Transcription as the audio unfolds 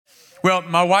Well,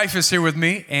 my wife is here with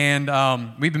me, and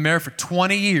we've been married for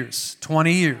 20 years.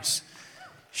 20 years.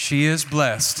 She is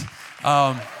blessed.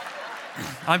 I'm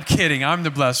kidding. I'm the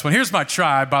blessed one. Here's my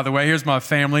tribe, by the way. Here's my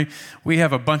family. We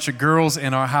have a bunch of girls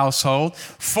in our household.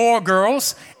 4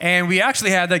 girls, and we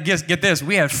actually had that, get this,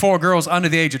 we had 4 girls under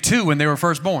the age of 2 when they were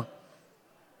first born.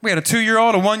 We had a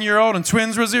 2-year-old, a 1-year-old, and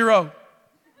twins were 0.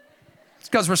 It's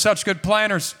because we're such good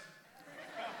planners.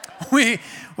 We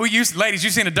used, ladies,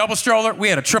 you seen a double stroller? We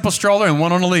had a triple stroller and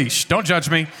one on a leash. Don't judge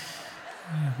me.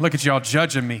 Look at y'all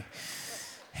judging me.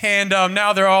 And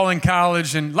now they're all in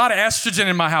college, and a lot of estrogen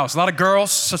in my house, a lot of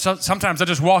girls. So sometimes I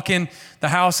just walk in the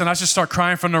house and I just start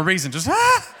crying for no reason. Just,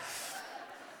 ah!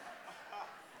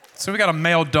 So we got a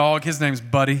male dog. His name's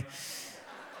Buddy.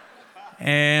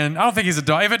 And I don't think he's a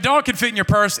dog. If a dog can fit in your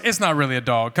purse, it's not really a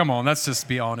dog. Come on, let's just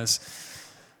be honest.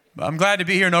 But I'm glad to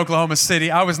be here in Oklahoma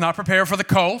City. I was not prepared for the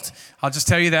cold. I'll just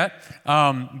tell you that.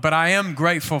 But I am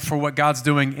grateful for what God's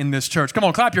doing in this church. Come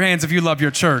on, clap your hands if you love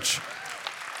your church.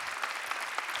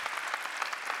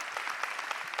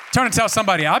 Turn and tell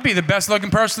somebody, I'd be the best looking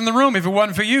person in the room if it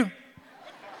wasn't for you.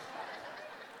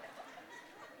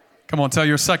 Come on, tell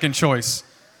your second choice.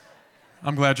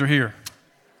 I'm glad you're here.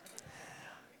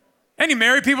 Any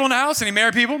married people in the house? Any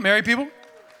married people? Married people?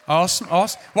 Awesome,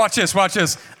 awesome. Watch this, watch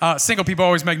this. Single people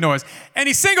always make noise.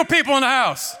 Any single people in the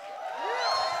house?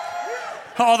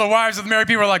 All the wives of the married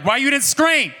people are like, why you didn't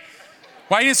scream?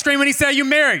 Why you didn't scream when he said you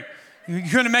married? You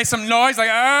couldn't have made some noise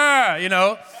like, you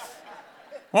know.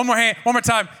 One more hand, one more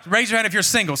time. Raise your hand if you're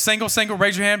single. Single,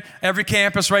 raise your hand. Every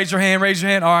campus, raise your hand, raise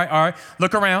your hand. All right.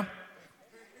 Look around.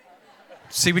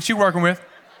 See what you're working with.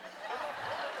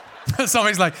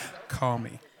 Somebody's like, call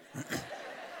me.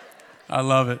 I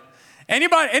love it.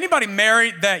 Anybody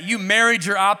married that you married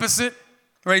your opposite?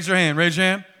 Raise your hand, raise your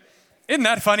hand. Isn't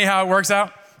that funny how it works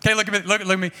out? Okay, look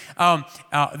at me.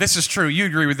 This is true. You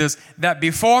agree with this. That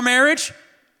before marriage,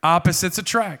 opposites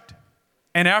attract.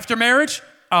 And after marriage,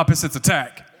 opposites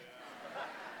attack.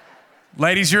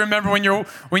 Ladies, you remember when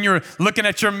you're looking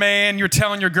at your man, you're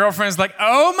telling your girlfriends like,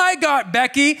 oh my God,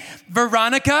 Becky,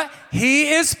 Veronica, he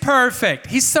is perfect.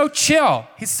 He's so chill.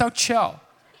 He's so chill.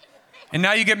 And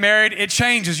now you get married, it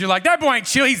changes. You're like, that boy ain't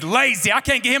chill. He's lazy. I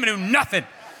can't get him to do nothing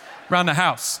around the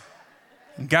house.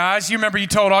 And guys, you remember you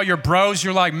told all your bros,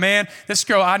 you're like, man, this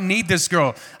girl, I need this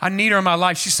girl. I need her in my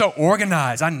life. She's so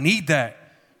organized. I need that.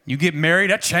 You get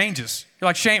married, that changes. You're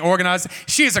like, she ain't organized.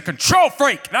 She is a control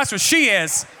freak. That's what she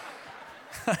is.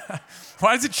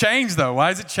 Why does it change, though? Why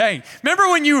does it change? Remember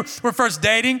when you were first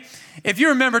dating? If you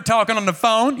remember talking on the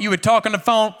phone, you would talk on the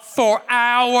phone for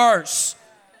hours.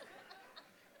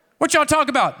 What y'all talk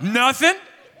about? Nothing?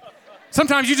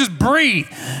 Sometimes you just breathe.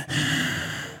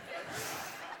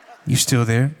 You still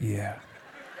there? Yeah.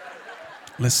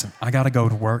 Listen, I got to go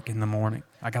to work in the morning.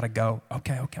 I got to go.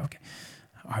 Okay. All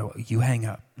right, well, you hang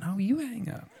up. No, you hang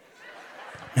up.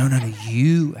 No,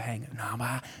 you hang up.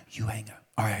 No, you hang up.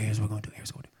 All right, here's what we're going to do.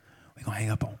 We're going to hang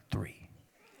up on 3.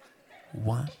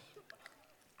 1,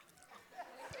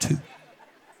 2,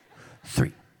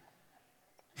 3.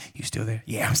 You still there?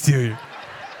 Yeah, I'm still here.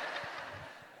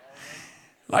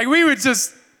 Like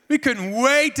we couldn't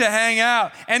wait to hang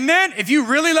out. And then if you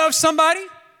really love somebody,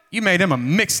 you made them a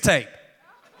mixtape.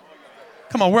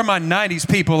 Come on, where are my 90s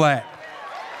people at?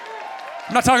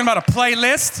 I'm not talking about a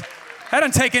playlist. That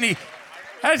didn't take any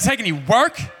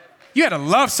work. You had to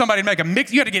love somebody to make a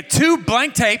mix. You had to get 2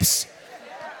 blank tapes,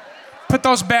 put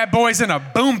those bad boys in a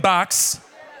boom box,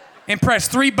 and press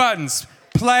 3 buttons: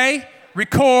 play,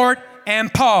 record,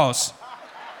 and pause.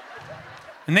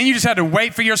 And then you just had to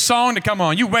wait for your song to come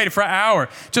on. You waited for an hour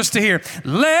just to hear,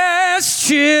 let's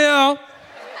chill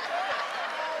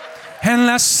and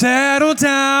let's settle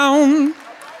down,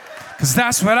 'cause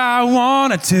that's what I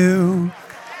want to do.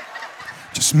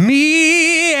 Just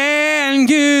me and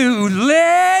you,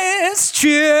 let's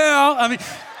chill. I mean,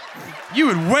 you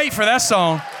would wait for that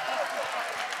song.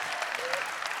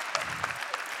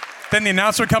 Then the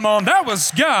announcer would come on, that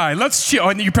was Guy, let's chill.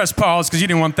 And then you press pause because you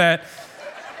didn't want that.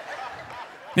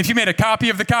 And if you made a copy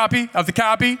of the copy,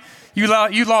 you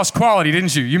lost quality,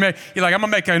 didn't you? You're like, I'm going to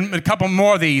make a couple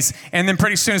more of these. And then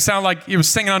pretty soon it sounded like you were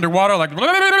singing underwater, like. Then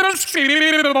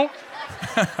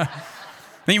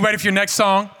you waited for your next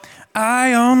song.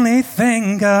 I only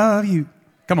think of you.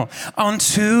 Come on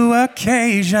 2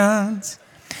 occasions.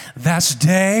 That's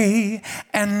day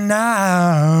and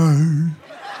night.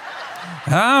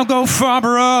 I'll go far,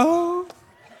 bro.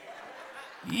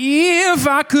 If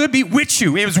I could be with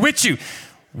you. It was with you.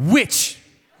 Which.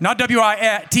 Not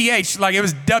W-I-T-H, like it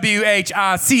was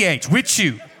W-H-I-C-H. With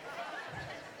you.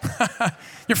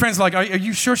 Your friend's like, are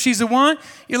you sure she's the one?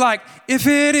 You're like, if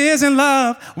it isn't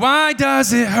love, why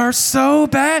does it hurt so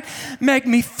bad? Make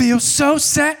me feel so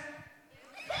sad.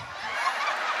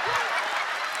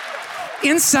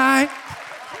 Inside.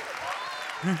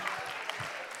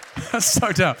 That's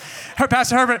so dumb.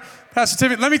 Pastor Herbert, Pastor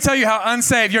Timmy, let me tell you how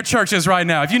unsaved your church is right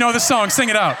now. If you know this song, sing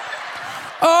it out.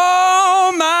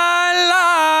 Oh,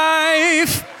 my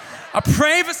life, I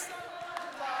pray for...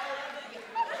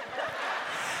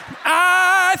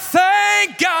 I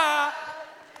thank God.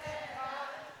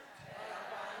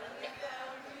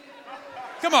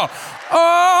 Come on.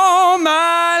 Oh,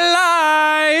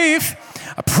 my life,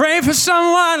 I pray for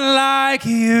someone like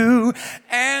you,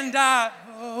 and I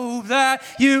hope that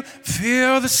you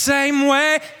feel the same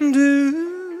way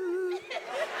do.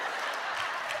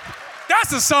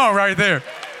 That's the song right there.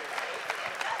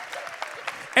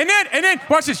 And then,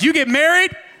 watch this. You get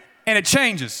married, and it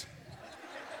changes.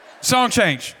 Song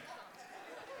change.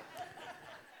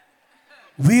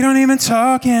 We don't even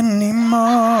talk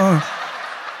anymore.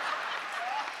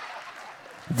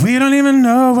 We don't even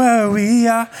know what we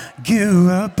argue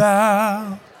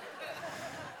about.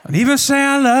 Don't even say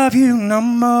I love you no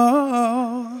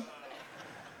more.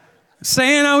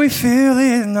 Saying how we feel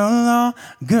is no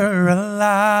longer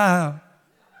allowed.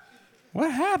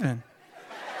 What happened?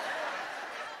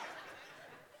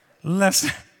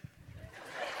 This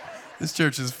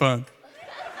church is fun.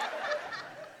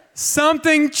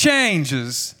 Something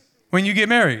changes when you get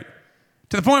married.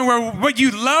 To the point where what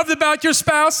you loved about your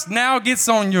spouse now gets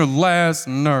on your last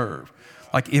nerve.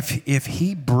 Like if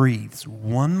he breathes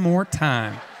one more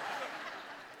time,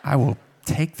 I will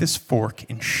take this fork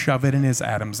and shove it in his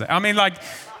Adam's. I mean, like,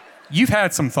 you've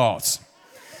had some thoughts.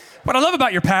 What I love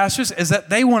about your pastors is that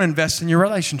they want to invest in your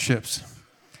relationships.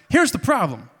 Here's the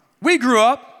problem. We grew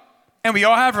up and we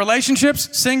all have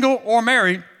relationships, single or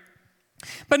married,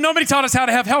 but nobody taught us how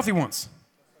to have healthy ones.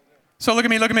 So look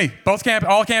at me. All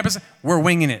campuses, we're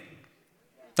winging it.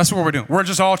 That's what we're doing. We're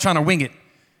just all trying to wing it.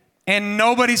 And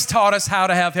nobody's taught us how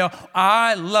to have health.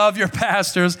 I love your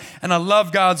pastors, and I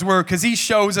love God's word because he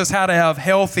shows us how to have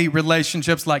healthy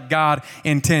relationships like God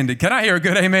intended. Can I hear a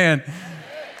good amen?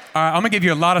 All right, I'm going to give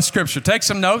you a lot of scripture. Take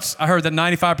some notes. I heard that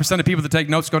 95% of people that take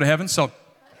notes go to heaven. So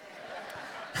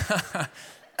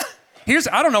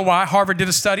I don't know why Harvard did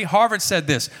a study. Harvard said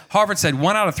this. Harvard said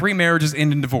 1 out of 3 marriages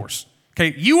end in divorce.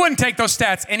 Okay, you wouldn't take those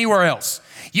stats anywhere else.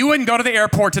 You wouldn't go to the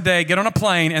airport today, get on a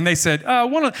plane, and they said,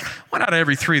 one out of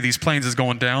every 3 of these planes is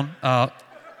going down.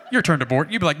 Your turn to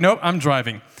board. You'd be like, nope, I'm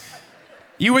driving.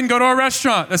 You wouldn't go to a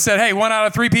restaurant that said, hey, 1 out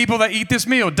of 3 people that eat this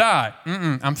meal die.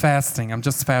 I'm fasting. I'm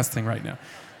just fasting right now.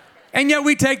 And yet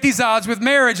we take these odds with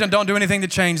marriage and don't do anything to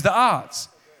change the odds.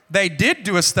 They did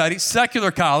do a study.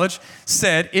 Secular college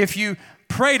said if you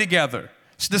pray together,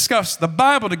 discuss the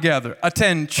Bible together,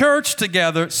 attend church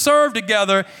together, serve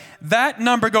together, that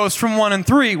number goes from 1 in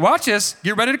 3. Watch this.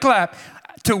 Get ready to clap.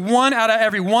 To 1 out of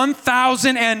every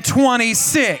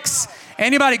 1,026.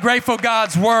 Anybody grateful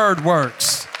God's word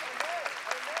works?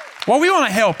 Well, we want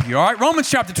to help you, all right? Romans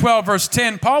chapter 12, verse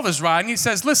 10, Paul is writing. He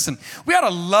says, listen, we ought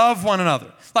to love one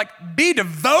another. Like, be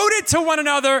devoted to one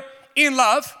another in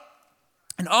love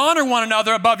and honor one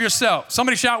another above yourself.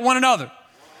 Somebody shout one another.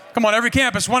 Come on, every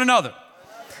campus, one another.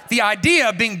 The idea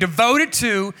of being devoted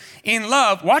to in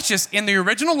love, watch this, in the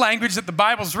original language that the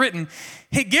Bible's written,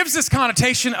 it gives this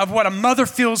connotation of what a mother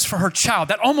feels for her child,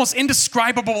 that almost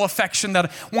indescribable affection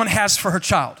that one has for her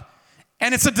child.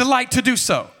 And it's a delight to do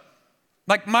so.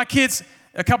 Like my kids,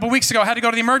 a couple weeks ago, had to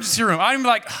go to the emergency room. I'm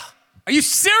like, are you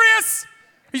serious?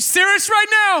 Are you serious right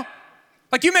now?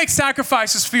 Like you make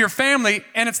sacrifices for your family,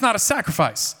 and it's not a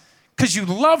sacrifice because you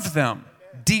love them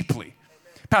deeply.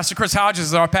 Pastor Chris Hodges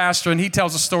is our pastor, and he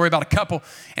tells a story about a couple,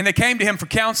 and they came to him for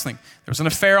counseling. There was an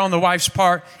affair on the wife's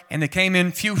part, and they came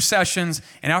in few sessions,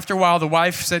 and after a while, the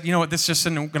wife said, you know what, this just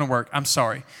isn't going to work. I'm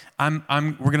sorry.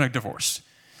 We're going to divorce.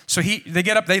 So they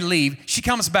get up, they leave. She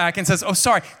comes back and says, oh,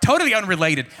 sorry, totally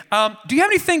unrelated. Do you have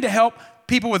anything to help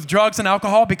people with drugs and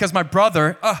alcohol? Because my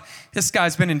brother, this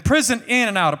guy's been in prison, in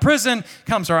and out of prison,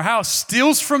 comes to our house,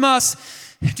 steals from us.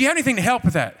 Do you have anything to help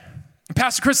with that? And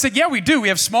Pastor Chris said, yeah, we do. We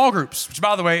have small groups, which,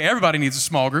 by the way, everybody needs a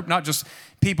small group, not just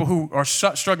people who are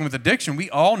struggling with addiction. We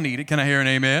all need it. Can I hear an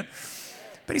amen?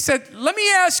 But he said, let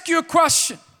me ask you a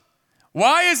question.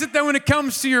 Why is it that when it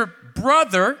comes to your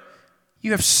brother,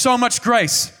 you have so much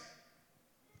grace?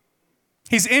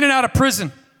 He's in and out of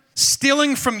prison,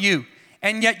 stealing from you,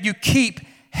 and yet you keep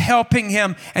helping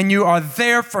him, and you are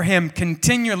there for him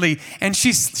continually. And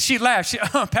she laughed.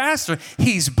 Pastor,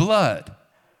 he's blood.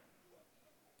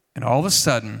 And all of a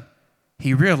sudden,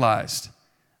 he realized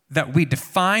that we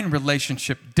define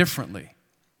relationship differently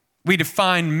We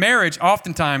define marriage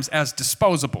oftentimes as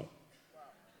disposable,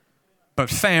 but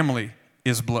family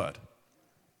is blood.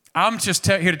 I'm just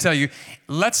here to tell you,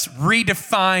 let's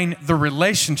redefine the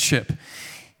relationship.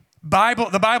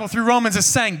 The Bible through Romans is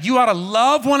saying you ought to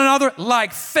love one another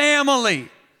like family.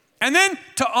 And then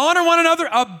to honor one another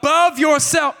above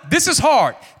yourself. This is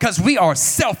hard because we are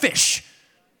selfish.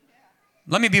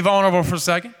 Let me be vulnerable for a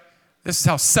second. This is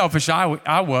how selfish I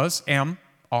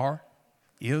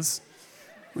is.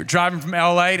 We were driving from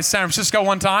LA to San Francisco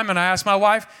one time, and I asked my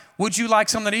wife, would you like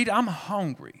something to eat? I'm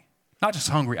hungry. Not just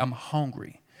hungry, I'm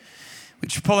hungry.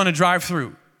 Would you pull in a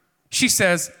drive-through? She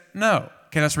says, no.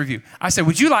 Okay, let's review. I said,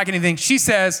 would you like anything? She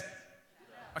says,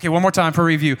 okay, one more time for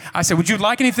review. I said, would you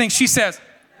like anything? She says,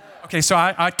 okay, so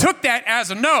I took that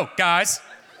as a no, guys.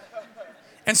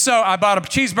 And so I bought a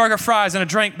cheeseburger, fries, and a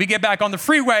drink. We get back on the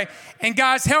freeway, and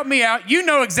guys, help me out. You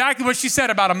know exactly what she said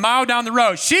about a mile down the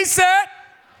road. She said,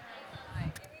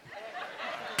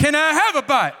 can I have a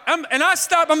bite? And I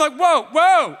stopped. I'm like,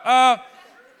 whoa.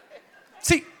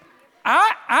 See,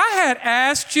 I had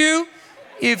asked you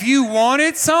if you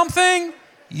wanted something.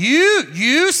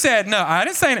 You said no. I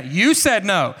didn't say no. You said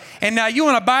no. And now you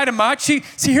want a bite of my cheese.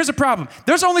 See, here's the problem.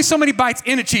 There's only so many bites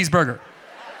in a cheeseburger.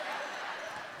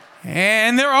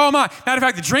 And they're all mine. Matter of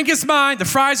fact, the drink is mine. The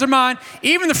fries are mine.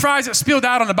 Even the fries that spilled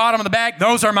out on the bottom of the bag,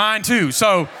 those are mine too.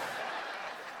 So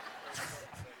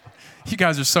you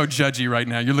guys are so judgy right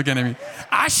now. You're looking at me.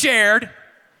 I shared,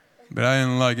 but I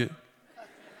didn't like it.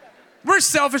 We're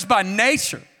selfish by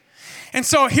nature. And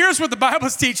so here's what the Bible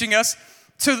is teaching us,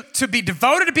 to be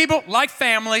devoted to people like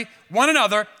family, one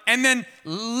another, and then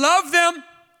love them,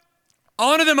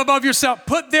 honor them above yourself,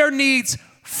 put their needs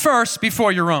first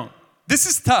before your own. This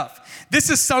is tough. This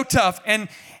is so tough. And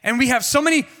we have so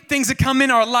many things that come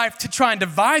in our life to try and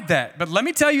divide that. But let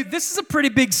me tell you, this is a pretty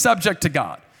big subject to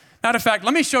God. Matter of fact,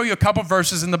 let me show you a couple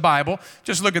verses in the Bible.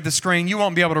 Just look at the screen. You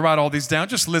won't be able to write all these down.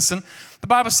 Just listen. The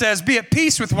Bible says, be at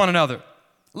peace with one another.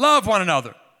 Love one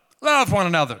another. Love one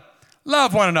another.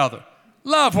 Love one another.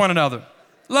 Love one another.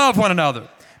 Love one another.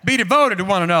 Be devoted to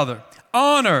one another.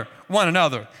 Honor one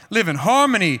another. Live in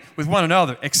harmony with one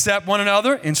another. Accept one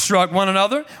another. Instruct one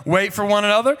another. Wait for one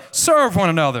another. Serve one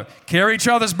another. Carry each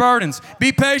other's burdens.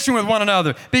 Be patient with one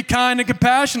another. Be kind and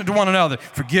compassionate to one another.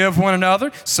 Forgive one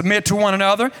another. Submit to one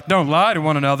another. Don't lie to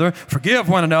one another. Forgive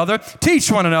one another.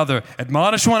 Teach one another.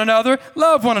 Admonish one another.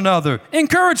 Love one another.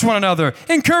 Encourage one another.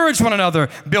 Encourage one another.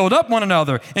 Build up one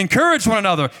another. Encourage one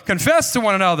another. Confess to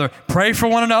one another. Pray for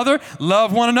one another.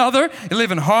 Love one another.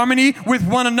 Live in harmony with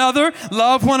one another.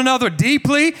 Love one another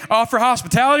deeply. Offer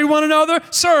hospitality to one another.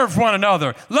 Serve one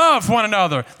another. Love one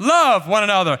another. Love one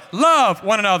another. Love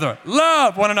one another.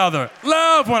 Love one another.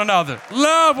 Love one another.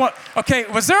 Love one. Okay,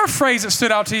 was there a phrase that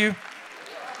stood out to you?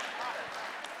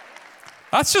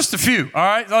 That's just a few, all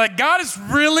right? Like, God is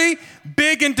really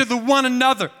big into the one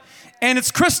another. And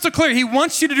it's crystal clear. He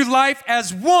wants you to do life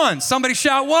as one. Somebody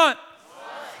shout one.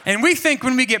 And we think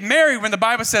when we get married, when the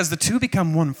Bible says the two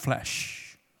become one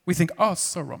flesh, we think, oh, it's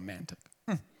so romantic.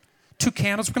 2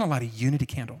 candles, we're going to light a unity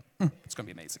candle. It's going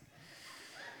to be amazing.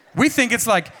 We think it's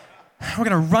like, we're going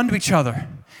to run to each other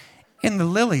in the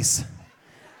lilies.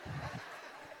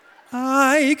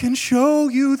 I can show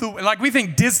you the way. Like, we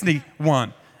think Disney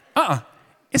won.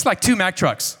 It's like 2 Mack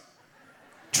trucks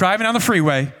driving down the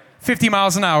freeway, 50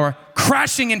 miles an hour,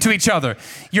 crashing into each other.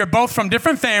 You're both from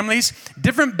different families,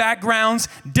 different backgrounds,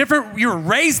 you were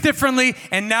raised differently,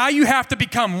 and now you have to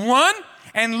become one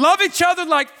and love each other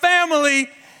like family,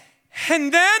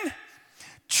 and then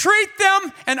treat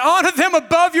them and honor them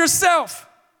above yourself.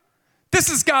 This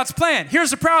is God's plan.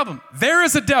 Here's the problem. There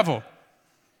is a devil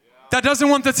that doesn't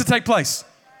want this to take place.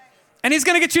 And he's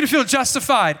going to get you to feel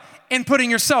justified in putting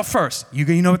yourself first. You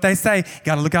know what they say,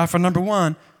 got to look out for number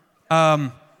one.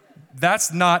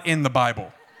 That's not in the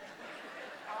Bible.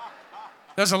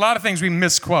 There's a lot of things we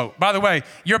misquote. By the way,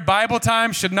 your Bible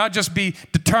time should not just be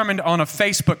determined on a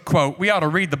Facebook quote. We ought to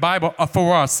read the Bible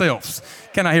for ourselves.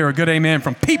 Can I hear a good amen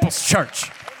from People's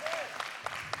Church?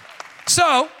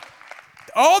 So,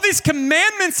 all these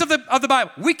commandments of the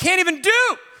Bible, we can't even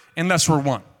do unless we're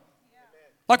one.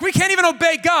 Like, we can't even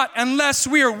obey God unless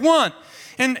we are one.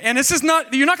 And this is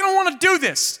not, you're not going to want to do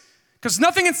this. Because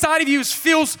nothing inside of you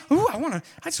feels, I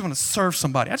just want to serve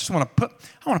somebody. I want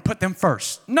to put them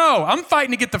first. No, I'm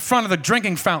fighting to get the front of the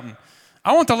drinking fountain.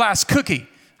 I want the last cookie.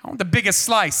 I want the biggest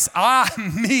slice.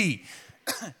 Me.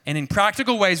 And in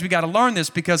practical ways, we got to learn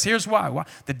this, because here's why.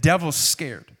 The devil's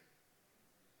scared.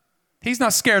 He's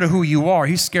not scared of who you are.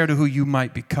 He's scared of who you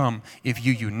might become if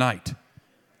you unite.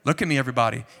 Look at me,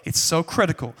 everybody. It's so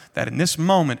critical that in this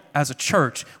moment, as a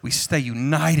church, we stay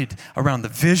united around the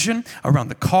vision, around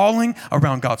the calling,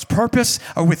 around God's purpose,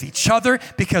 or with each other,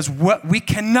 because we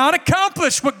cannot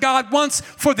accomplish what God wants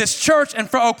for this church and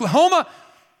for Oklahoma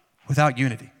without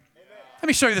unity. Amen. Let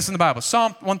me show you this in the Bible.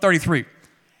 Psalm 133. The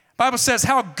Bible says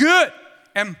how good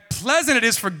and pleasant it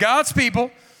is for God's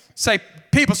people, say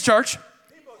people's church,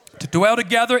 to dwell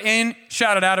together in,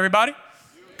 shout it out, everybody.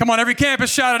 Come on, every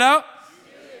campus, shout it out.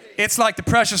 It's like the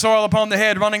precious oil upon the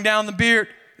head running down the beard.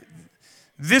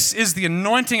 This is the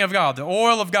anointing of God. The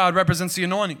oil of God represents the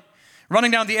anointing.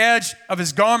 Running down the edge of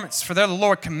his garments, for there the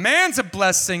Lord commands a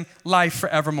blessing, life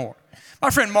forevermore. My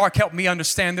friend Mark helped me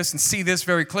understand this and see this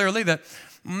very clearly, that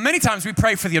many times we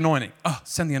pray for the anointing. Oh,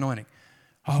 send the anointing.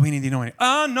 Oh, we need the anointing.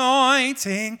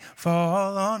 Anointing,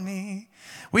 fall on me.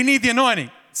 We need the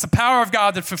anointing. It's the power of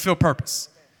God that fulfill purpose.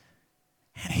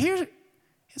 And here's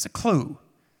a clue.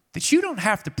 That you don't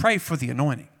have to pray for the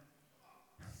anointing.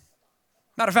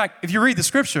 Matter of fact, if you read the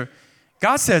scripture,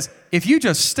 God says, if you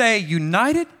just stay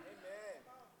united,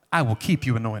 I will keep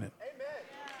you anointed.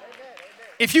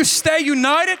 If you stay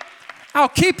united, I'll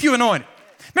keep you anointed.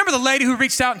 Remember the lady who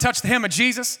reached out and touched the hem of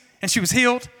Jesus and she was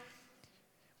healed?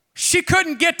 She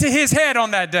couldn't get to his head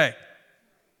on that day.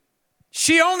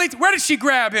 Where did she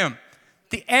grab him?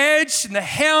 The edge and the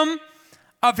hem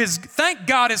of thank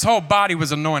God his whole body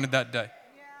was anointed that day.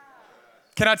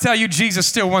 Can I tell you, Jesus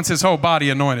still wants his whole body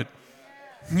anointed.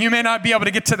 You may not be able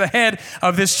to get to the head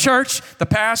of this church, the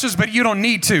pastors, but you don't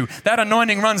need to. That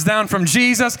anointing runs down from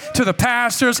Jesus to the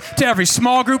pastors, to every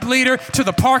small group leader, to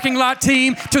the parking lot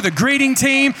team, to the greeting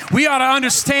team. We ought to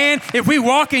understand if we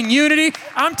walk in unity,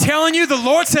 I'm telling you, the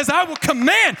Lord says, I will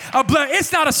command a blessing.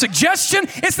 It's not a suggestion.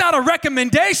 It's not a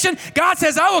recommendation. God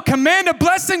says, I will command a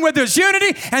blessing where there's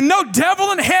unity, and no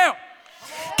devil in hell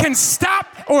can stop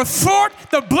or thwart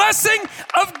the blessing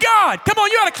of God. Come on,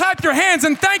 you ought to clap your hands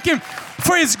and thank him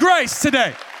for his grace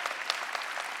today.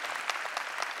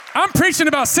 I'm preaching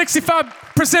about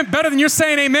 65% better than you're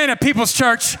saying amen at People's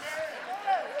Church.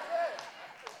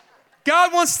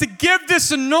 God wants to give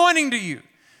this anointing to you,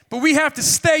 but we have to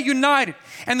stay united.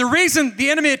 And the reason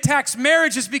the enemy attacks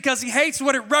marriage is because he hates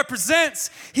what it represents.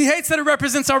 He hates that it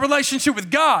represents our relationship with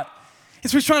God.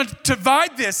 So he's trying to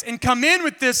divide this and come in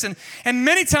with this, and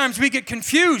many times we get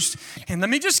confused. And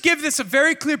let me just give this a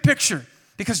very clear picture,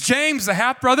 because James, the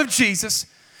half-brother of Jesus,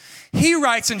 he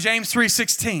writes in James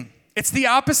 3:16. It's the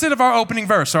opposite of our opening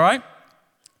verse, all right?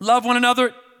 Love one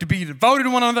another, to be devoted to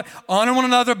one another, honor one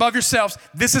another above yourselves.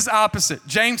 This is opposite.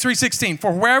 James 3:16.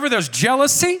 For wherever there's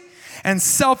jealousy and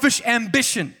selfish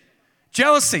ambition.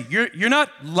 Jealousy, you're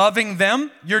not loving them,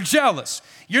 you're jealous.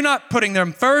 You're not putting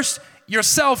them first, you're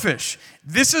selfish.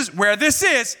 This is where this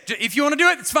is. If you want to do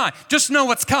it, it's fine. Just know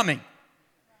what's coming.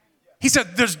 He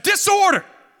said, there's disorder.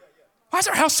 Why is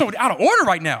our house so out of order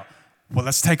right now? Well,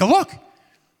 let's take a look.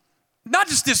 Not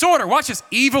just disorder. Watch this.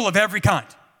 Evil of every kind.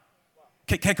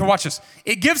 Okay, watch this.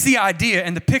 It gives the idea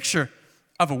and the picture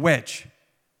of a wedge.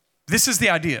 This is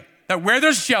the idea. That where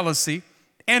there's jealousy,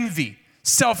 envy,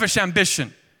 selfish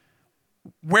ambition,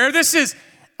 where this is,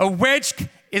 a wedge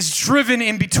is driven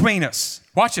in between us.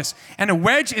 Watch this. And a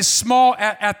wedge is small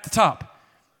at the top,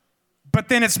 but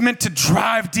then it's meant to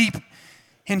drive deep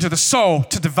into the soul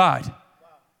to divide.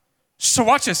 So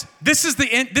watch this. This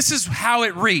is how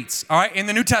it reads, all right? In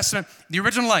the New Testament, the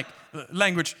original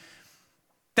language,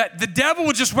 that the devil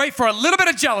will just wait for a little bit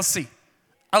of jealousy,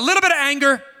 a little bit of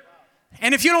anger,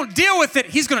 and if you don't deal with it,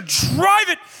 he's going to drive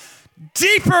it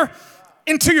deeper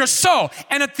into your soul.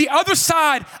 And at the other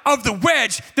side of the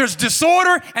wedge, there's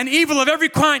disorder and evil of every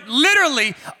kind.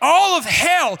 Literally, all of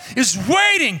hell is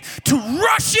waiting to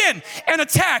rush in and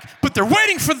attack, but they're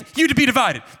waiting for you to be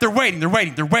divided. They're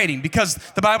waiting because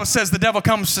the Bible says the devil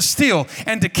comes to steal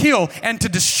and to kill and to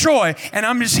destroy. And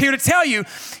I'm just here to tell you,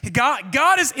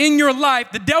 God is in your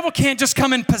life. The devil can't just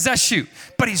come and possess you,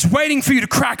 but he's waiting for you to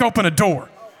crack open a door.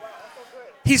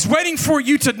 He's waiting for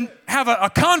you to have a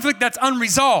conflict that's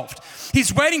unresolved.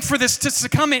 He's waiting for this to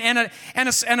come in,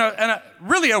 and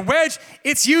really a wedge,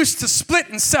 it's used to split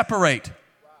and separate.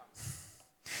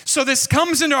 So this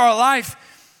comes into our life,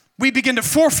 we begin to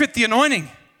forfeit the anointing.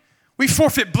 We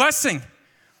forfeit blessing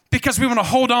because we want to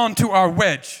hold on to our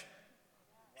wedge.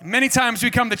 And many times we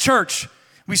come to church,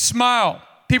 we smile.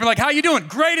 People are like, how you doing?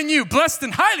 Great, and you? Blessed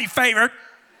and highly favored.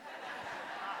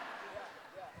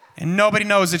 And nobody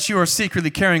knows that you are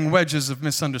secretly carrying wedges of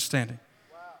misunderstanding.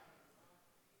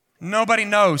 Nobody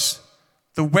knows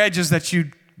the wedges that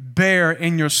you bear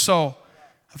in your soul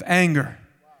of anger.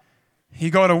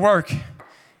 You go to work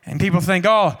and people think,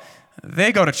 oh,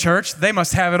 they go to church, they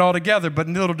must have it all together. But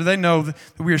little do they know that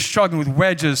we are struggling with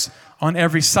wedges on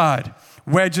every side.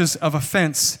 Wedges of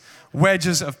offense,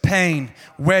 wedges of pain,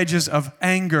 wedges of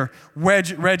anger,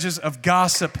 wedges of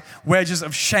gossip, wedges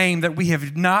of shame that we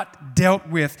have not dealt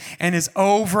with, and is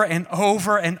over and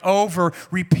over and over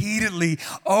repeatedly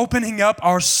opening up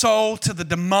our soul to the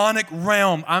demonic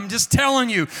realm. I'm just telling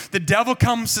you, the devil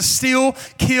comes to steal,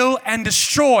 kill, and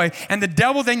destroy, and the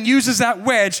devil then uses that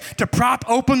wedge to prop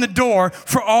open the door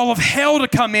for all of hell to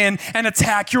come in and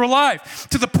attack your life.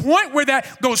 To the point where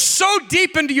that goes so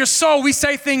deep into your soul, we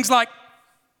say things like,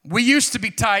 we used to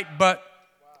be tight, but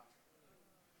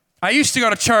I used to go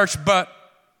to church, but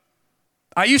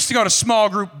I used to go to small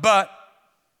group, but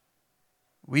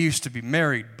we used to be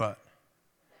married, but.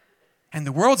 And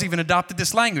the world's even adopted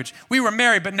this language. We were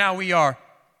married, but now we are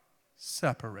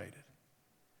separated.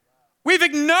 We've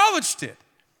acknowledged it.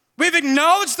 We've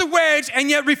acknowledged the wedge and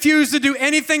yet refused to do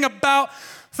anything about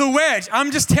the wedge.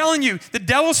 I'm just telling you, the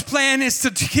devil's plan is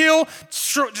to kill,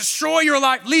 destroy your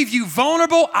life, leave you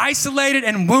vulnerable, isolated,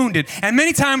 and wounded. And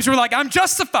many times we're like, I'm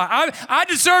justified. I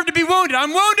deserve to be wounded.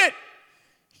 I'm wounded.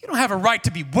 You don't have a right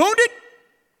to be wounded.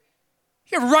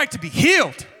 You have a right to be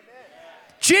healed.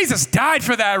 Jesus died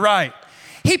for that right.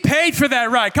 He paid for that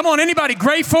right. Come on, anybody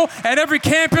grateful at every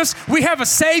campus? We have a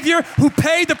Savior who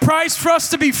paid the price for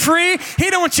us to be free. He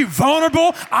don't want you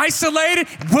vulnerable, isolated,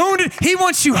 wounded. He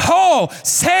wants you whole,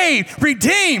 saved,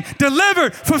 redeemed,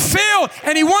 delivered, fulfilled.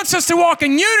 And He wants us to walk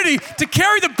in unity to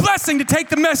carry the blessing to take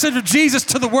the message of Jesus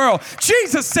to the world.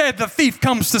 Jesus said the thief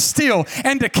comes to steal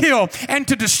and to kill and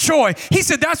to destroy. He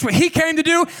said that's what He came to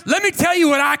do. Let me tell you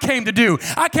what I came to do.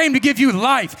 I came to give you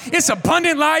life. It's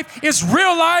abundant life. It's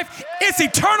real life. It's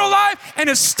eternal life, and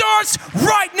it starts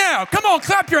right now. Come on,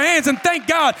 clap your hands and thank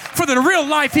God for the real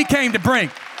life He came to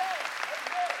bring.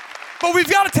 But we've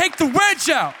got to take the wedge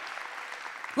out.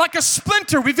 Like a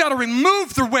splinter, we've got to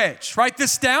remove the wedge. Write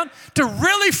this down. To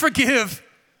really forgive,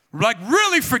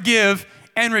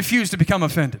 and refuse to become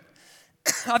offended.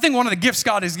 I think one of the gifts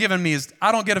God has given me is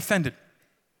I don't get offended.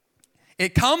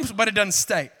 It comes, but it doesn't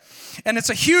stay. And it's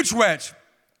a huge wedge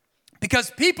because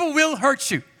people will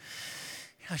hurt you.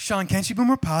 Shaun, can't you be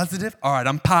more positive? All right,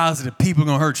 I'm positive. People are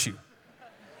going to hurt you.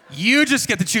 You just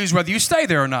get to choose whether you stay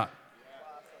there or not.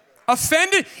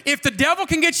 Offended, if the devil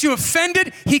can get you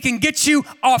offended, he can get you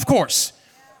off course.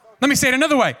 Let me say it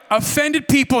another way. Offended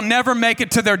people never make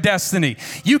it to their destiny.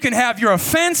 You can have your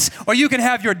offense or you can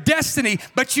have your destiny,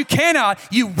 but you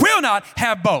will not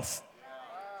have both.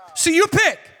 So you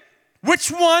pick. Which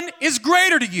one is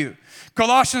greater to you?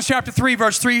 Colossians chapter 3,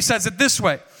 verse 3 says it this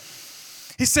way.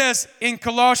 He says in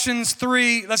Colossians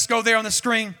 3, let's go there on the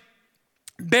screen.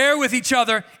 Bear with each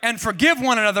other and forgive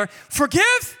one another.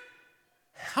 Forgive?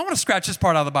 I want to scratch this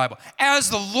part out of the Bible.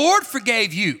 As the Lord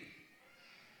forgave you.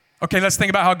 Okay, let's think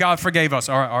about how God forgave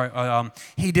us.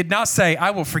 He did not say,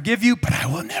 I will forgive you, but I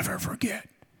will never forget.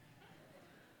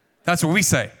 That's what we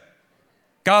say.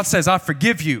 God says, I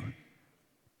forgive you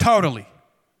totally,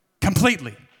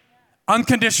 completely,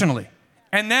 unconditionally.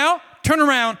 And now, turn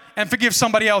around and forgive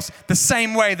somebody else the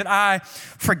same way that I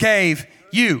forgave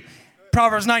you.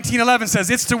 Proverbs 19:11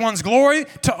 says, it's to one's glory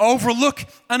to overlook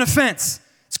an offense.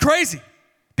 It's crazy.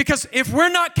 Because if we're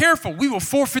not careful, we will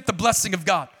forfeit the blessing of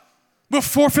God. We'll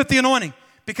forfeit the anointing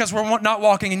because we're not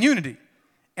walking in unity.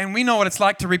 And we know what it's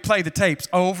like to replay the tapes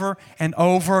over and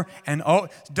over and over.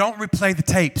 Don't replay the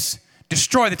tapes.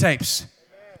 Destroy the tapes.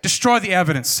 Destroy the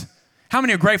evidence. How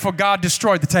many are grateful God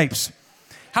destroyed the tapes?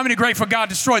 How many are grateful God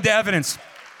destroyed the evidence?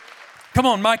 Come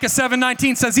on, Micah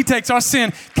 7:19 says He takes our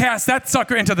sin, casts that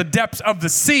sucker into the depths of the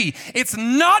sea. It's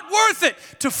not worth it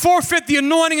to forfeit the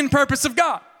anointing and purpose of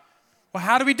God. Well,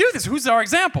 how do we do this? Who's our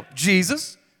example?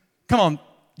 Jesus. Come on,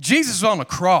 Jesus was on a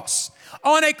cross.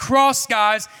 On a cross,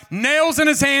 guys, nails in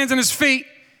His hands and His feet,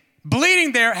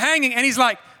 bleeding there, hanging, and He's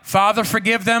like, Father,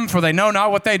 forgive them, for they know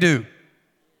not what they do.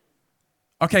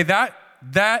 Okay,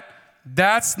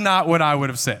 that's not what I would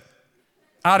have said.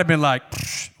 I'd have been like,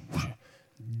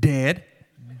 dead,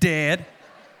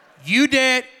 you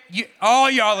dead,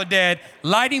 all y'all are dead,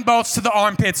 lightning bolts to the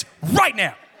armpits right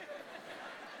now.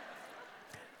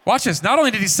 Watch this. Not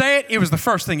only did He say it, it was the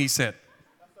first thing He said.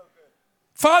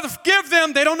 Father, forgive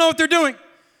them. They don't know what they're doing.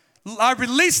 I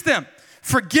release them.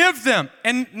 Forgive them.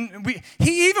 And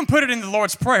He even put it in the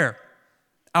Lord's Prayer.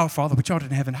 Our Father, which art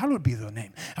in heaven, hallowed be Thy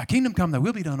name. Our kingdom come, Thy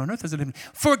will be done on earth as it is in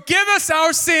heaven. Forgive us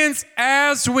our sins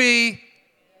as we...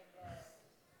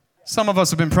 Some of us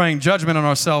have been praying judgment on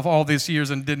ourselves all these years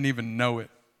and didn't even know it.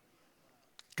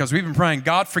 Because we've been praying,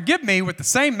 God, forgive me with the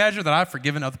same measure that I've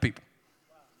forgiven other people.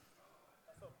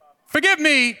 Forgive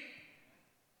me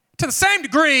to the same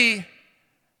degree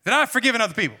that I've forgiven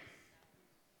other people.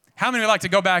 How many would like to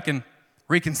go back and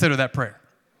reconsider that prayer?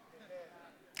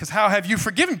 Because how have you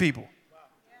forgiven people?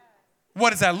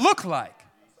 What does that look like?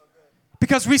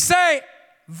 Because we say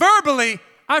verbally,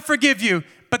 I forgive you,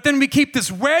 but then we keep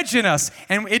this wedge in us,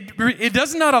 and it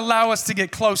does not allow us to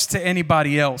get close to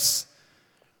anybody else.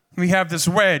 We have this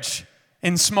wedge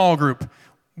in small group.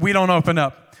 We don't open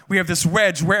up. We have this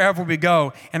wedge wherever we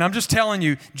go. And I'm just telling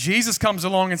you, Jesus comes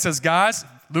along and says, guys,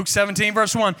 Luke 17,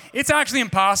 verse 1, it's actually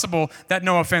impossible that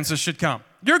no offenses should come.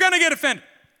 You're going to get offended.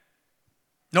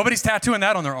 Nobody's tattooing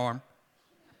that on their arm.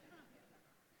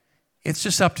 It's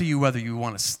just up to you whether you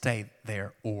want to stay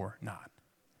there or not.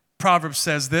 Proverbs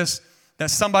says this,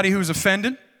 that somebody who's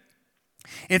offended,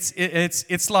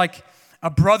 it's like a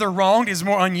brother wronged is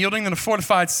more unyielding than a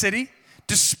fortified city.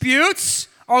 Disputes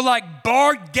are like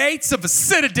barred gates of a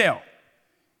citadel.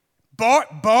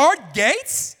 Barred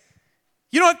gates?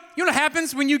 You know what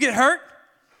happens when you get hurt?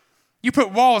 You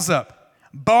put walls up.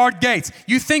 Barred gates.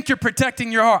 You think you're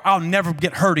protecting your heart. I'll never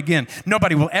get hurt again.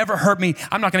 Nobody will ever hurt me.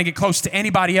 I'm not going to get close to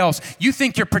anybody else. You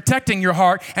think you're protecting your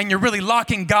heart, and you're really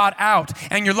locking God out,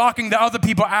 and you're locking the other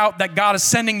people out that God is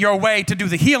sending your way to do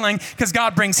the healing, because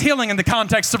God brings healing in the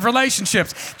context of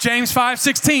relationships. James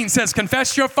 5:16 says,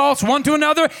 confess your faults one to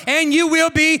another, and you will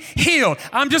be healed.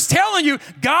 I'm just telling you,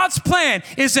 God's plan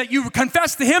is that you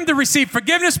confess to Him to receive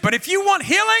forgiveness, but if you want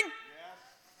healing,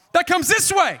 that comes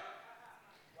this way.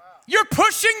 You're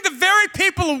pushing the very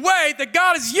people away that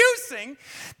God is using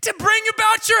to bring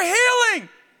about your healing.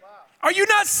 Wow. Are you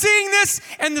not seeing this?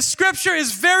 And the scripture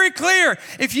is very clear.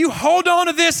 If you hold on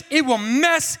to this, it will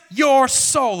mess your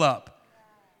soul up.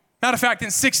 Matter of fact, in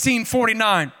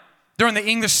 1649, during the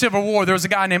English Civil War, there was a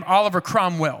guy named Oliver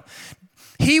Cromwell.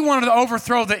 He wanted to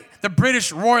overthrow the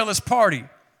British Royalist Party.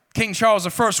 King Charles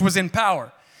I was in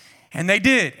power. And they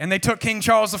did. And they took King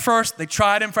Charles I. They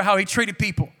tried him for how he treated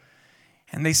people.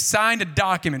 And they signed a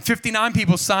document. 59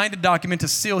 people signed a document to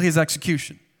seal his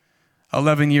execution.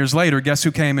 11 years later, guess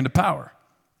who came into power?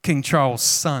 King Charles'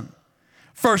 son.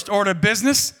 First order of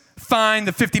business, find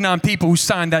the 59 people who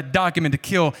signed that document to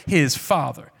kill his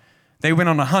father. They went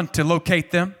on a hunt to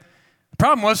locate them. The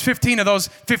problem was 15 of those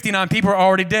 59 people were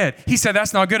already dead. He said,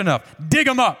 that's not good enough. Dig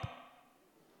them up.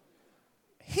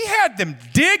 He had them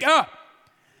dig up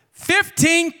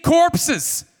 15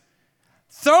 corpses,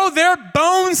 throw their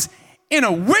bones in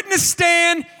a witness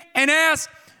stand, and ask,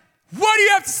 what do you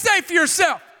have to say for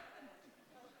yourself?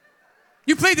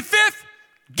 You plead the fifth?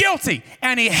 Guilty.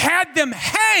 And he had them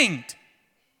hanged.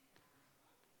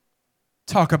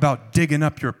 Talk about digging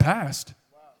up your past.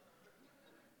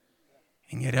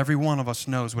 And yet every one of us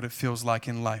knows what it feels like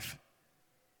in life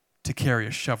to carry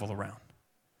a shovel around.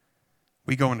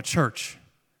 We go into church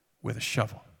with a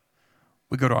shovel.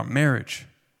 We go to our marriage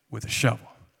with a shovel.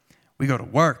 We go to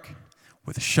work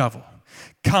with a shovel.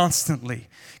 Constantly,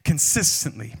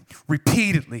 consistently,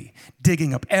 repeatedly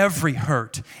digging up every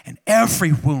hurt and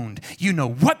every wound. You know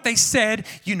what they said,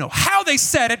 you know how they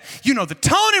said it, you know the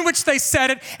tone in which they said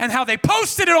it, and how they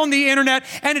posted it on the internet,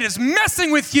 and it is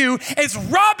messing with you. It's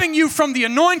robbing you from the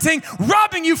anointing,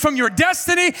 robbing you from your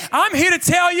destiny. I'm here to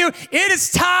tell you, it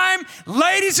is time,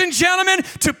 ladies and gentlemen,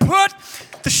 to put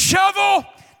the shovel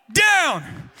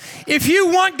down. If you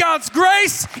want God's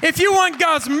grace, if you want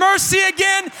God's mercy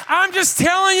again, I'm just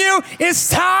telling you, it's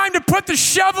time to put the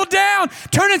shovel down.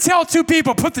 Turn and tell two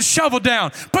people, put the shovel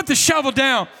down. Put the shovel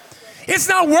down. It's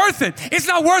not worth it. It's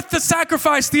not worth the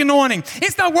sacrifice, the anointing.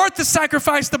 It's not worth the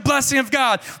sacrifice, the blessing of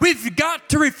God. We've got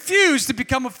to refuse to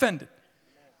become offended.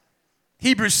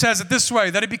 Hebrews says it this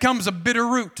way, that it becomes a bitter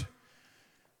root.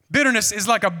 Bitterness is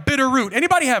like a bitter root.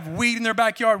 Anybody have weed in their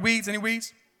backyard? Weeds? Any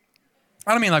weeds?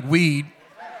 I don't mean like weed.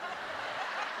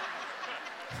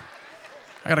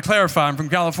 I got to clarify, I'm from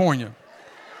California.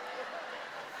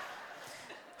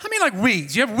 I mean like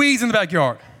weeds. You have weeds in the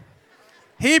backyard.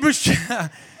 Hebrews,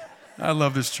 I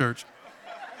love this church.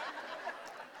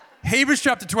 Hebrews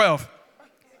chapter 12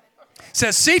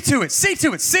 says, see to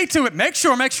it, make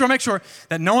sure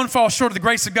that no one falls short of the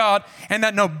grace of God, and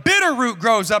that no bitter root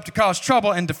grows up to cause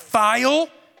trouble and defile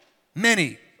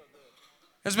many.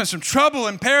 There's been some trouble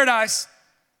in paradise,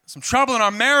 some trouble in our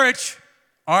marriage.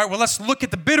 All right, well, let's look at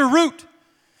the bitter root.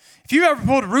 If you ever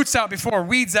pulled roots out before,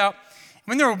 weeds out,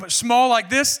 when they're small like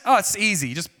this, oh, it's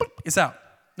easy. Just, boop, it's out.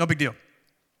 No big deal.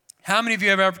 How many of you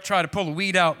have ever tried to pull a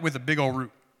weed out with a big old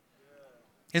root?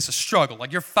 It's a struggle.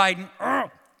 Like you're fighting,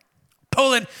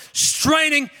 pulling,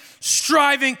 straining,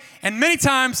 striving, and many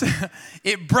times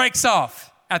it breaks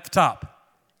off at the top.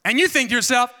 And you think to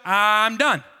yourself, I'm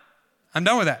done. I'm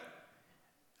done with that.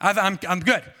 I'm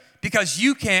good. Because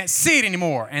you can't see it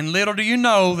anymore. And little do you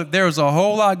know that there's a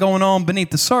whole lot going on beneath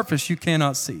the surface you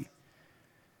cannot see.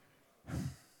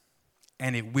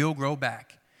 And it will grow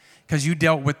back. because you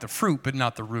dealt with the fruit, but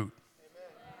not the root.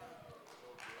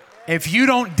 If you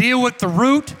don't deal with the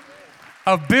root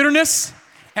of bitterness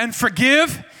and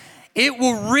forgive, it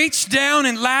will reach down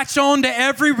and latch on to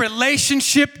every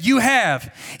relationship you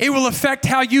have. It will affect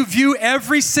how you view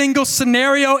every single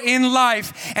scenario in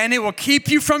life, and it will keep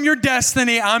you from your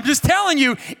destiny. I'm just telling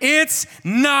you, it's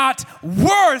not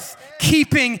worth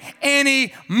keeping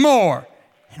anymore.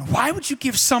 And why would you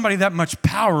give somebody that much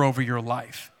power over your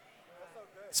life?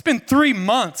 It's been 3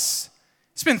 months.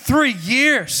 It's been 3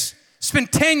 years. It's been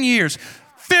 10 years.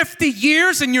 50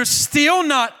 years and you're still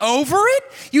not over it?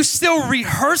 You still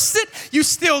rehearse it? You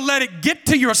still let it get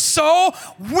to your soul?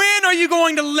 When are you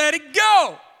going to let it go?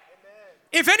 Amen.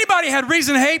 If anybody had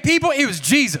reason to hate people, it was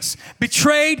Jesus.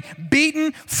 Betrayed,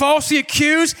 beaten, falsely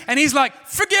accused, and he's like,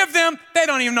 forgive them. They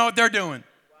don't even know what they're doing.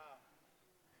 Wow.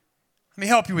 Let me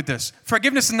help you with this.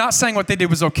 Forgiveness is not saying what they did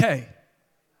was okay.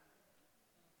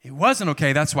 It wasn't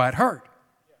okay. That's why it hurt.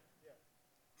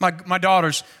 My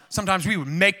daughters, sometimes we would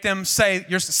make them say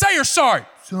you're sorry.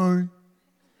 Sorry.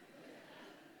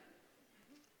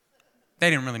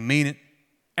 They didn't really mean it.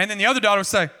 And then the other daughter would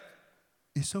say,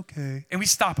 it's okay. And we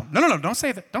stop them. No, don't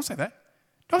say that. Don't say that.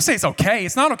 Don't say it's okay.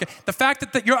 It's not okay. The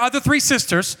fact that your other 3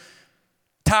 sisters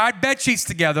tied bed sheets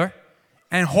together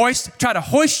and try to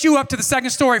hoist you up to the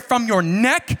 2nd story from your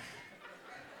neck.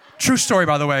 True story,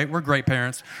 by the way. We're great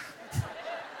parents.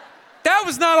 That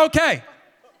was not okay.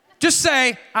 Just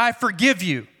say, I forgive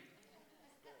you.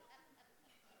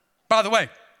 By the way,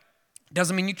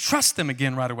 doesn't mean you trust them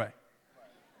again right away.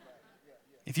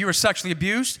 If you were sexually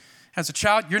abused as a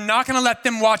child, you're not going to let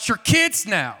them watch your kids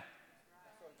now.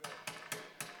 I'm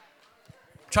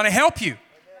trying to help you.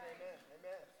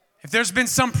 If there's been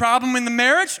some problem in the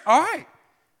marriage, all right.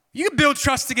 You can build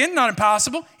trust again, not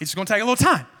impossible. It's just going to take a little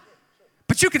time.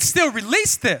 But you can still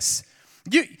release this.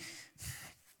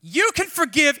 You can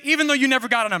forgive even though you never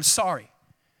got an I'm sorry.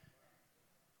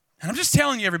 And I'm just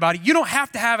telling you, everybody, you don't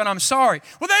have to have an I'm sorry.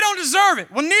 Well, they don't deserve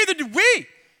it. Well, neither do we.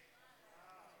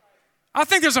 I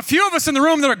think there's a few of us in the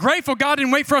room that are grateful God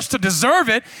didn't wait for us to deserve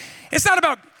it. It's not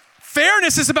about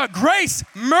fairness. It's about grace,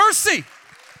 mercy.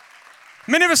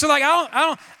 Many of us are like,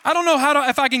 I don't know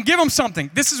if I can give them something.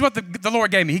 This is what the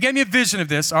Lord gave me. He gave me a vision of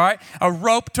this, all right? A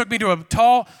rope took me to a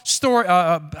tall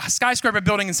skyscraper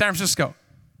building in San Francisco.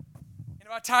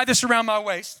 I tie this around my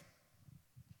waist.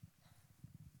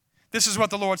 This is what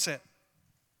the Lord said.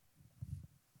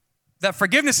 That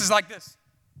forgiveness is like this.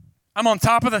 I'm on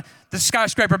top of the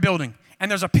skyscraper building, and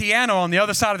there's a piano on the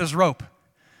other side of this rope,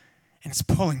 and it's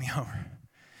pulling me over.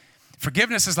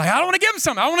 Forgiveness is like, I don't want to give them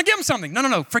something. I want to give them something.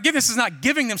 No. Forgiveness is not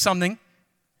giving them something.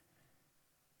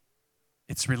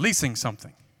 It's releasing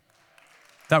something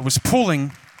that was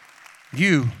pulling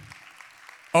you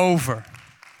over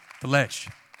the ledge.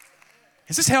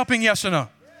 Is this helping, yes or no?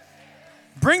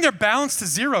 Bring their balance to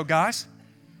 0, guys.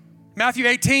 Matthew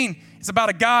 18 is about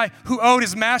a guy who owed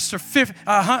his master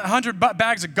 100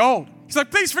 bags of gold. He's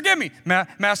like, please forgive me.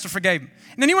 Master forgave him.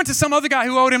 And then he went to some other guy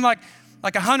who owed him like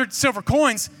 100 silver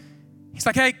coins. He's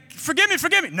like, hey, forgive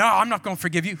me. No, I'm not going to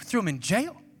forgive you. Threw him in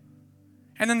jail.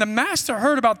 And then the master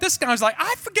heard about this guy. He was like,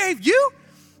 I forgave you?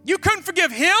 You couldn't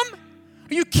forgive him?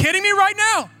 Are you kidding me right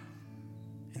now?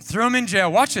 And threw him in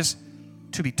jail. Watch this.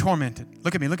 To be tormented.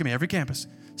 Look at me, every campus.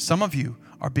 Some of you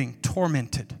are being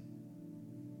tormented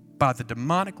by the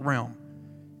demonic realm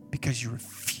because you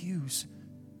refuse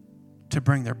to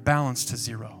bring their balance to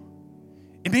 0.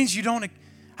 It means I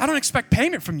don't expect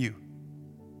payment from you.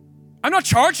 I'm not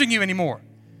charging you anymore.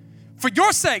 For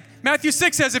your sake, Matthew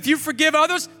 6 says, if you forgive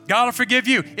others, God will forgive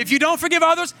you. If you don't forgive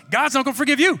others, God's not going to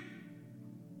forgive you.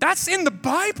 That's in the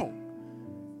Bible.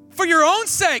 For your own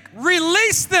sake,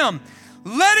 release them.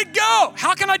 Let it go.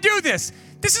 How can I do this?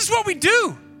 This is what we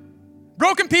do.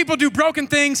 Broken people do broken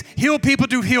things. Healed people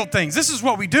do healed things. This is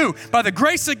what we do. By the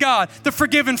grace of God, the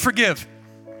forgiven forgive.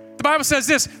 The Bible says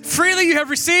this, freely you have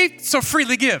received, so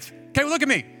freely give. Okay, well, look at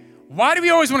me. Why do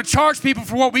we always want to charge people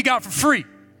for what we got for free?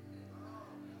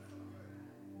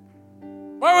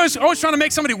 Why are we always trying to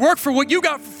make somebody work for what you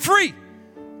got for free?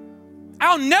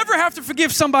 I'll never have to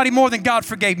forgive somebody more than God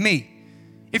forgave me.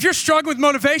 If you're struggling with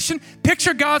motivation,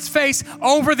 picture God's face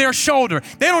over their shoulder.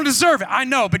 They don't deserve it, I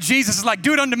know, but Jesus is like,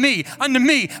 do it unto me, unto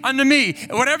me, unto me.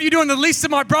 Whatever you do in the least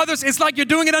of my brothers, it's like you're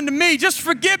doing it unto me. Just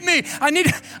forgive me. I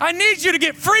need you to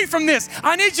get free from this.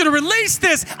 I need you to release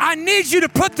this. I need you to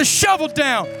put the shovel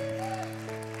down.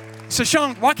 So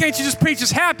Shaun, why can't you just preach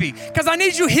us happy? Because I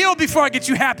need you healed before I get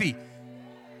you happy.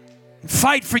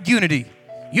 Fight for unity.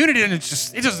 Unity,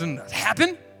 it doesn't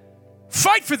happen.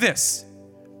 Fight for this.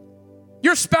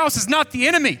 Your spouse is not the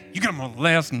enemy. You get them on the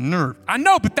last nerve. I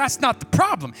know, but that's not the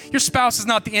problem. Your spouse is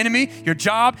not the enemy. Your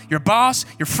job, your boss,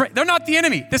 your friend, they're not the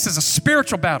enemy. This is a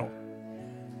spiritual battle.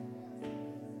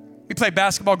 We played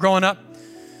basketball growing up,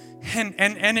 and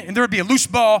there would be a loose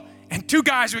ball, and two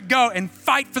guys would go and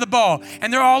fight for the ball,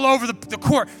 and they're all over the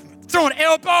court, throwing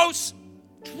elbows.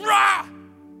 Rah!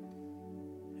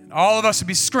 And all of us would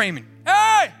be screaming,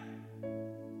 hey!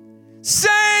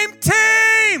 Same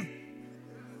team!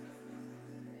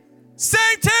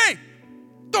 Same team!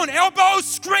 Throwing elbows,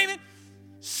 screaming,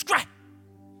 scrap.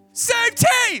 Same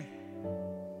team!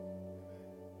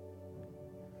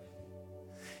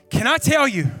 Can I tell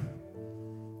you,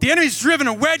 the enemy's driven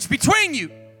a wedge between you,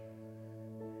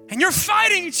 and you're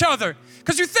fighting each other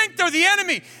because you think they're the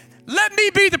enemy. Let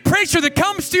me be the preacher that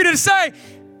comes to you to say,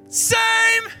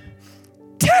 same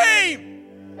team.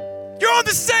 You're on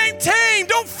the same team.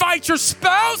 Don't fight your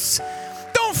spouse.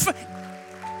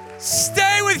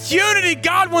 Stay with unity.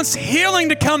 God wants healing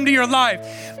to come to your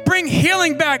life. Bring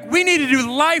healing back. We need to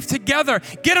do life together.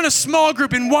 Get in a small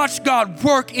group and watch God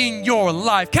work in your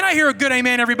life. Can I hear a good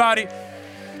amen, everybody?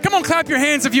 Come on, clap your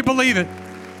hands if you believe it.